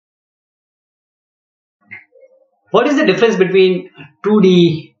What is the difference between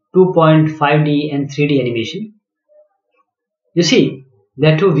 2D, 2.5D and 3D animation? You see,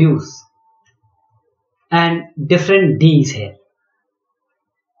 there are two views and different Ds here.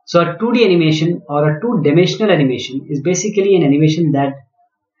 So a 2D animation or a two-dimensional animation is basically an animation that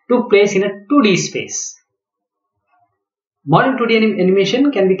took place in a 2D space. Modern 2D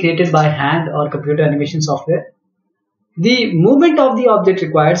animation can be created by hand or computer animation software. The movement of the object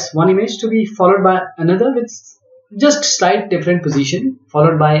requires one image to be followed by another with just slight different position,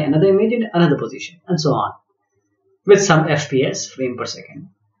 followed by another image in another position, and so on, with some FPS, frame per second.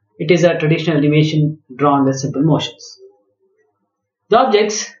 It is a traditional animation drawn with simple motions. The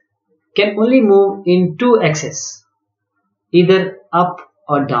objects can only move in two axes, either up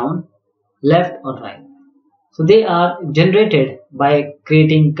or down, left or right. So they are generated by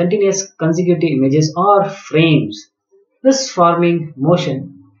creating continuous consecutive images or frames, thus forming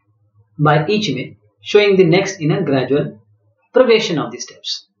motion by each image, showing the next in a gradual progression of the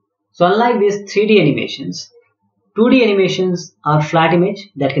steps. So unlike these 3D animations, 2D animations are flat image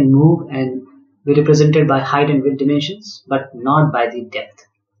that can move and be represented by height and width dimensions, but not by the depth.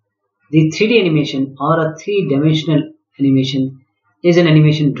 The 3D animation or a three-dimensional animation is an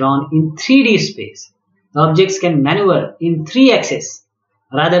animation drawn in 3D space. The objects can maneuver in 3 axes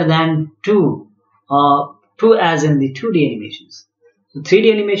rather than 2 as in the 2D animations. So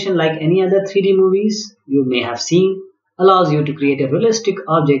 3D animation, like any other 3D movies you may have seen, allows you to create a realistic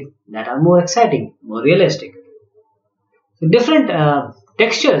object that are more exciting, more realistic. So different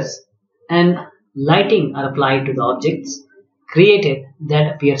textures and lighting are applied to the objects created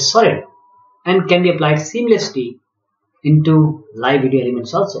that appear solid and can be applied seamlessly into live video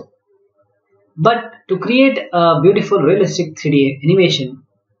elements also. But to create a beautiful realistic 3D animation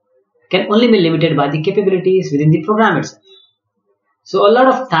can only be limited by the capabilities within the program itself. So a lot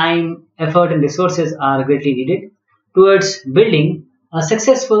of time, effort and resources are greatly needed towards building a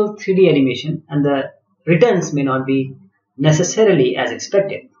successful 3D animation, and the returns may not be necessarily as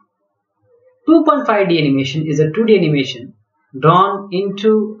expected. 2.5D animation is a 2D animation drawn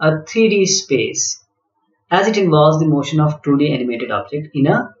into a 3D space, as it involves the motion of 2D animated object in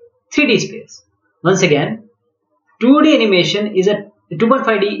a 3D space. Once again,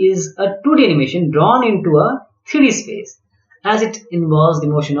 2.5D is a 2D animation drawn into a 3D space, as it involves the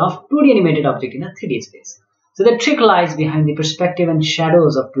motion of 2D animated object in a 3D space. So the trick lies behind the perspective and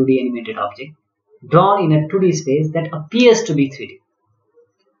shadows of 2D animated object drawn in a 2D space that appears to be 3D.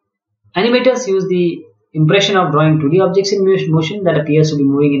 Animators use the impression of drawing 2D objects in motion that appears to be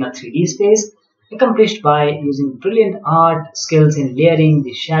moving in a 3D space, accomplished by using brilliant art skills in layering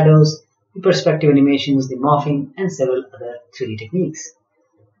the shadows, the perspective animations, the morphing, and several other 3D techniques.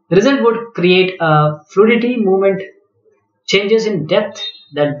 The result would create a fluidity, movement, changes in depth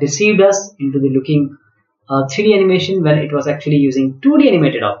that deceived us into the looking 3D animation when it was actually using 2D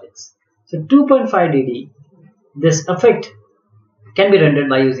animated objects. So 2.5D, this effect can be rendered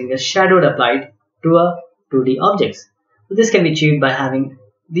by using a shadow applied to a 2D objects. So this can be achieved by having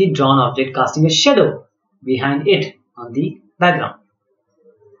the drawn object casting a shadow behind it on the background.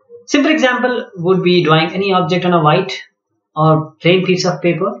 Simple example would be drawing any object on a white or plain piece of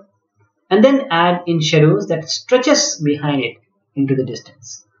paper and then add in shadows that stretches behind it into the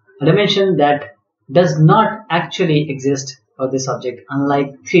distance, a dimension that does not actually exist for this object,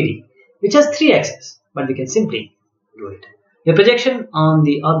 unlike 3D, which has 3 axes, but we can simply do it. The projection on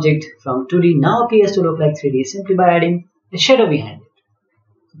the object from 2D now appears to look like 3D simply by adding a shadow behind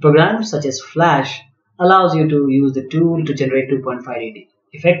it. Programs such as Flash allows you to use the tool to generate 2.5D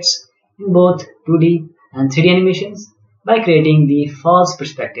effects in both 2D and 3D animations by creating the false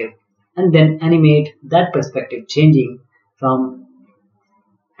perspective and then animate that perspective changing from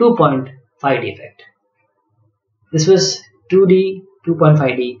 2.5D effect. This was 2D,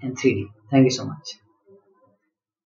 2.5D and 3D. Thank you so much.